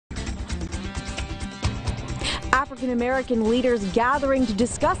African-American leaders gathering to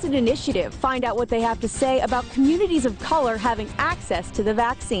discuss an initiative. Find out what they have to say about communities of color having access to the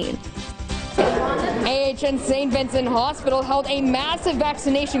vaccine. AHN St. Vincent Hospital held a massive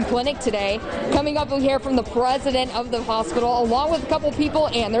vaccination clinic today. Coming up, we'll hear from the president of the hospital, along with a couple people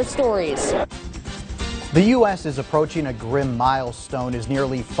and their stories. The U.S. is approaching a grim milestone as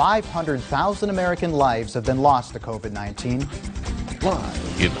nearly 500,000 American lives have been lost to COVID-19.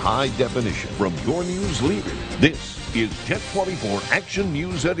 Live in high definition from your news leader, this is Jet 24 Action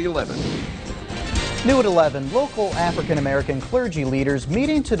News at 11. New at 11, local African-American clergy leaders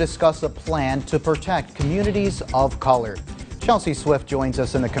meeting to discuss a plan to protect communities of color. Chelsea Swift joins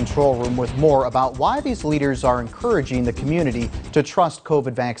us in the control room with more about why these leaders are encouraging the community to trust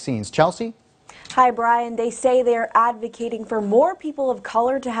COVID vaccines. Chelsea? Hi, Brian. They say they're advocating for more people of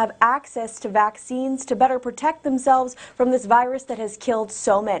color to have access to vaccines to better protect themselves from this virus that has killed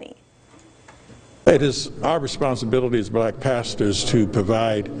so many. It is our responsibility as black pastors to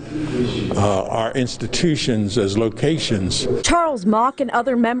provide our institutions as locations. Charles Mock and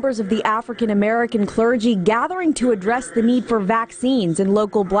other members of the African-American clergy gathering to address the need for vaccines in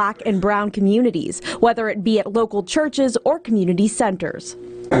local black and brown communities, whether it be at local churches or community centers.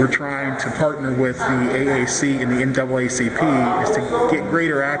 We're trying to partner with the AAC and the NAACP is to get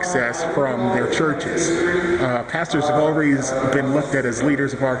greater access from their churches. Pastors have always been looked at as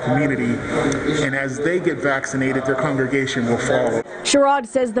leaders of our community, and as they get vaccinated, their congregation will follow. Sherrod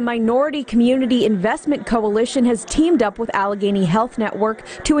says the Minority Community Investment Coalition has teamed up with Allegheny Health Network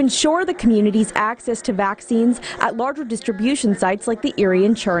to ensure the community's access to vaccines at larger distribution sites like the Erie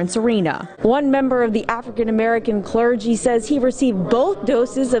Insurance Arena. One member of the African-American clergy says he received both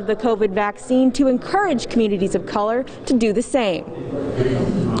doses of the COVID vaccine to encourage communities of color to do the same.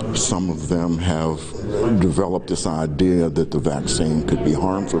 Some of them have developed this idea that the vaccine could be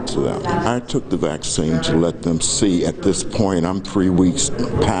harmful to them. I took the vaccine to let them see at this point I'm 3 weeks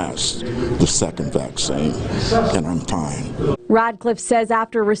past the second vaccine and I'm fine. Radcliffe says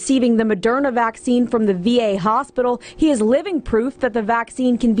after receiving the Moderna vaccine from the VA hospital, he is living proof that the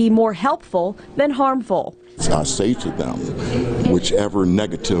vaccine can be more helpful than harmful. I say to them, whichever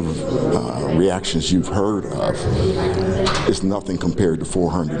negative reactions you've heard of is nothing compared to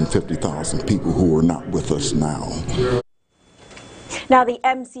 450,000 people who are not with us now. Now, the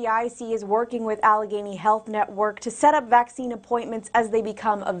MCIC is working with Allegheny Health Network to set up vaccine appointments as they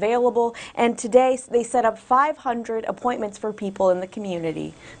become available, and today they set up 500 appointments for people in the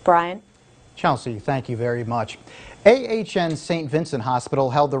community. Brian? Chelsea, thank you very much. AHN St. Vincent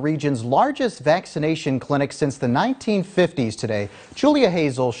Hospital held the region's largest vaccination clinic since the 1950s today. Julia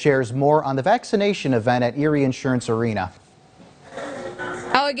Hazel shares more on the vaccination event at Erie Insurance Arena.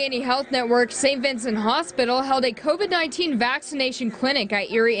 Allegheny Health Network St. Vincent Hospital held a COVID-19 vaccination clinic at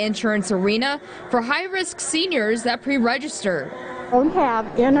Erie Insurance Arena for high-risk seniors that pre-registered. I don't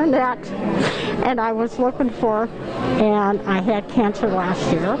have internet, and I was looking for, and I had cancer last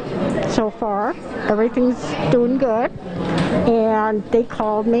year. So far, everything's doing good, and they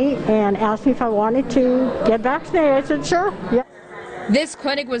called me and asked me if I wanted to get vaccinated. I said, sure. Yeah. This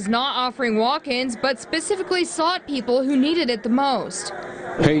clinic was not offering walk-ins, but specifically sought people who needed it the most.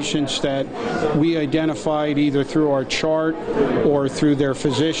 Patients that we identified either through our chart or through their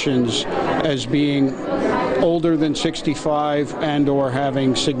physicians as being older than 65 and or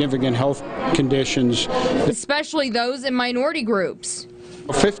having significant health conditions. Especially those in minority groups.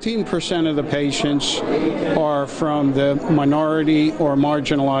 15% of the patients are from the minority or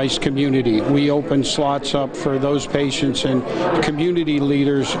marginalized community. We open slots up for those patients, and community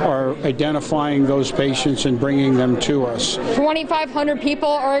leaders are identifying those patients and bringing them to us. 2,500 people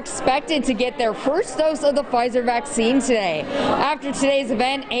are expected to get their first dose of the Pfizer vaccine today. After today's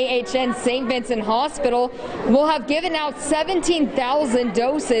event, AHN St. Vincent Hospital will have given out 17,000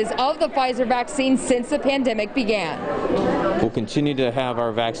 doses of the Pfizer vaccine since the pandemic began. We'll continue to have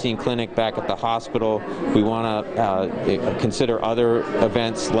our vaccine clinic back at the hospital. We want to consider other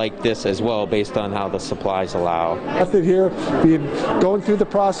events like this as well based on how the supplies allow. Method here being going through the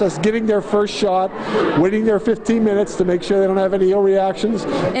process, getting their first shot, waiting their 15 minutes to make sure they don't have any ill reactions.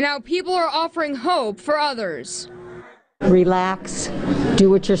 And now people are offering hope for others. Relax,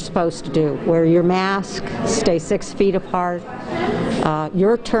 do what you're supposed to do. Wear your mask, stay 6 feet apart.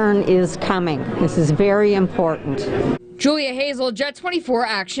 Your turn is coming. This is very important. Julia Hazel, Jet 24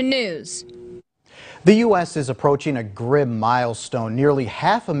 Action News. The U.S. is approaching a grim milestone. Nearly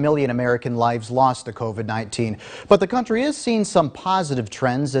 500,000 American lives lost to COVID-19. But the country is seeing some positive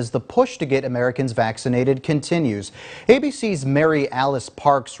trends as the push to get Americans vaccinated continues. ABC's Mary Alice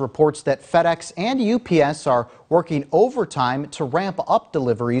Parks reports that FedEx and UPS are working overtime to ramp up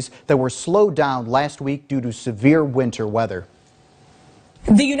deliveries that were slowed down last week due to severe winter weather.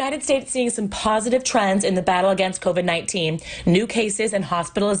 The United States seeing some positive trends in the battle against COVID-19. New cases and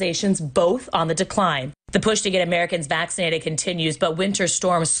hospitalizations both on the decline. The push to get Americans vaccinated continues, but winter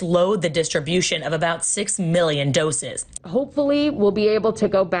storms slowed the distribution of about 6 million doses. Hopefully, we'll be able to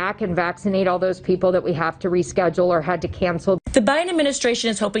go back and vaccinate all those people that we have to reschedule or had to cancel. The Biden administration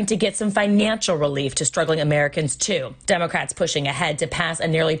is hoping to get some financial relief to struggling Americans, too. Democrats pushing ahead to pass a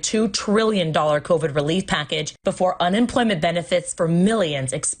nearly $2 trillion COVID relief package before unemployment benefits for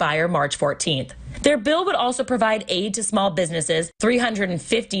millions expire March 14th. Their bill would also provide aid to small businesses,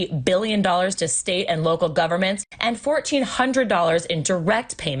 $350 billion to state and local governments, and $1,400 in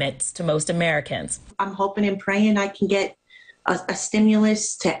direct payments to most Americans. I'm hoping and praying I can get a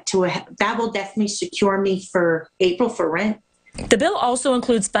stimulus that will definitely secure me for April for rent. The bill also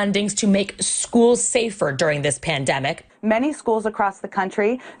includes fundings to make schools safer during this pandemic. Many schools across the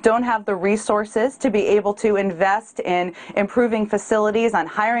country don't have the resources to be able to invest in improving facilities, on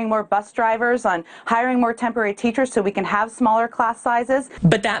hiring more bus drivers, on hiring more temporary teachers so we can have smaller class sizes.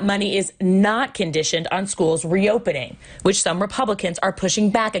 But that money is not conditioned on schools reopening, which some Republicans are pushing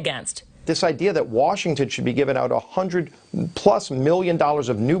back against. This idea that Washington should be giving out $100+ million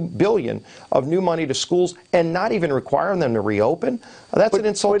of new money to schools and not even requiring them to reopen, that's an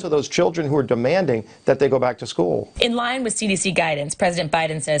insult to those children who are demanding that they go back to school. In line with CDC guidance, President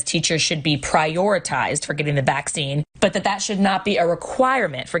Biden says teachers should be prioritized for getting the vaccine, but that should not be a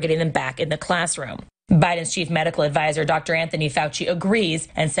requirement for getting them back in the classroom. Biden's chief medical advisor, Dr. Anthony Fauci, agrees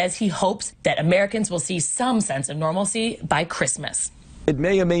and says he hopes that Americans will see some sense of normalcy by Christmas. It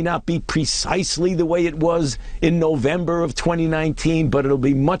may or may not be precisely the way it was in November of 2019, but it'll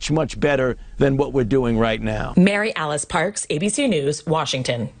be much, much better than what we're doing right now. Mary Alice Parks, ABC News,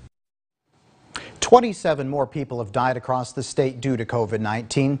 Washington. 27 more people have died across the state due to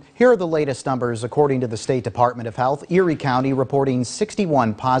COVID-19. Here are the latest numbers according to the State Department of Health. Erie County reporting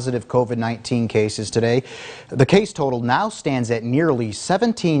 61 positive COVID-19 cases today. The case total now stands at nearly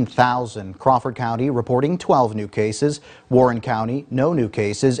 17,000. Crawford County reporting 12 new cases. Warren County, no new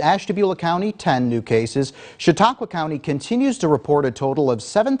cases. Ashtabula County, 10 new cases. Chautauqua County continues to report a total of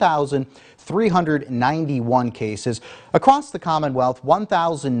 7,391 cases. Across the Commonwealth,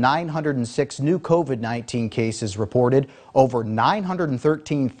 1,906 new COVID-19 cases reported. Over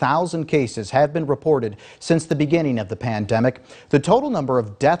 913,000 cases have been reported since the beginning of the pandemic. The total number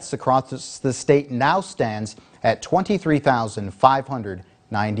of deaths across the state now stands at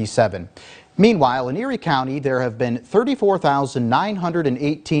 23,597. Meanwhile, in Erie County, there have been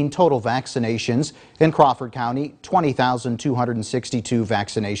 34,918 total vaccinations. In Crawford County, 20,262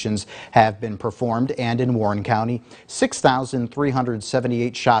 vaccinations have been performed. And in Warren County,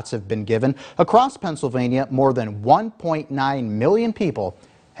 6,378 shots have been given. Across Pennsylvania, more than 1.9 million people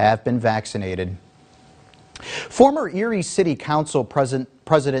have been vaccinated. Former Erie City Council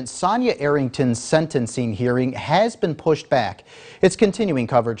President Sonia Arrington's sentencing hearing has been pushed back. It's continuing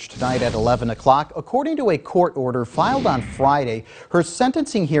coverage tonight at 11 o'clock. According to a court order filed on Friday, her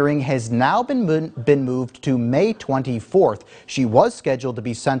sentencing hearing has now been moved to May 24th. She was scheduled to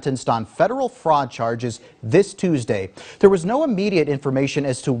be sentenced on federal fraud charges this Tuesday. There was no immediate information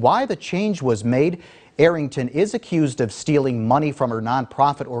as to why the change was made. Arrington is accused of stealing money from her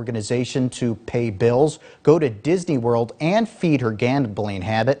nonprofit organization to pay bills, go to Disney World, and feed her gambling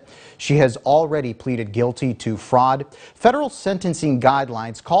habit. She has already pleaded guilty to fraud. Federal sentencing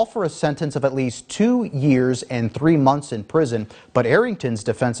guidelines call for a sentence of at least 2 years and 3 months in prison, but Arrington's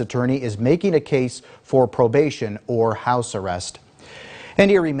defense attorney is making a case for probation or house arrest. An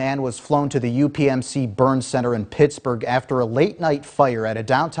Erie man was flown to the UPMC Burn Center in Pittsburgh after a late-night fire at a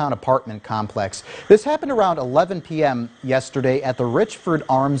downtown apartment complex. This happened around 11 p.m. yesterday at the Richford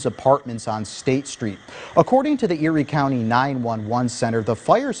Arms Apartments on State Street. According to the Erie County 911 Center, the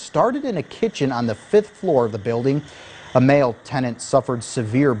fire started in a kitchen on the 5th floor of the building. A male tenant suffered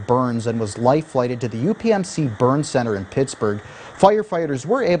severe burns and was life-flighted to the UPMC Burn Center in Pittsburgh. Firefighters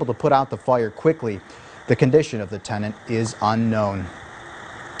were able to put out the fire quickly. The condition of the tenant is unknown.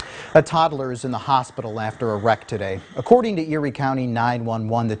 A toddler is in the hospital after a wreck today. According to Erie County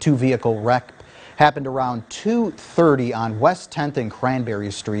 911, the two-vehicle wreck happened around 2:30 on West 10th and Cranberry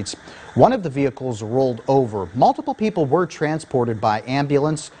Streets. One of the vehicles rolled over. Multiple people were transported by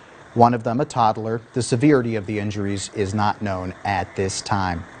ambulance, one of them a toddler. The severity of the injuries is not known at this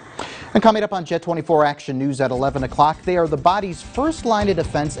time. And coming up on Jet 24 Action News at 11 o'clock, they are the body's first line of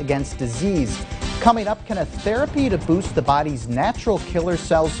defense against disease. Coming up, can a therapy to boost the body's natural killer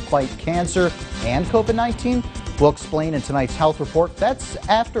cells fight cancer and COVID-19? We'll explain in tonight's health report. That's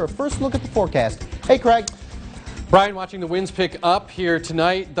after a first look at the forecast. Hey, Craig. Brian, watching the winds pick up here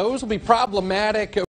tonight, those will be problematic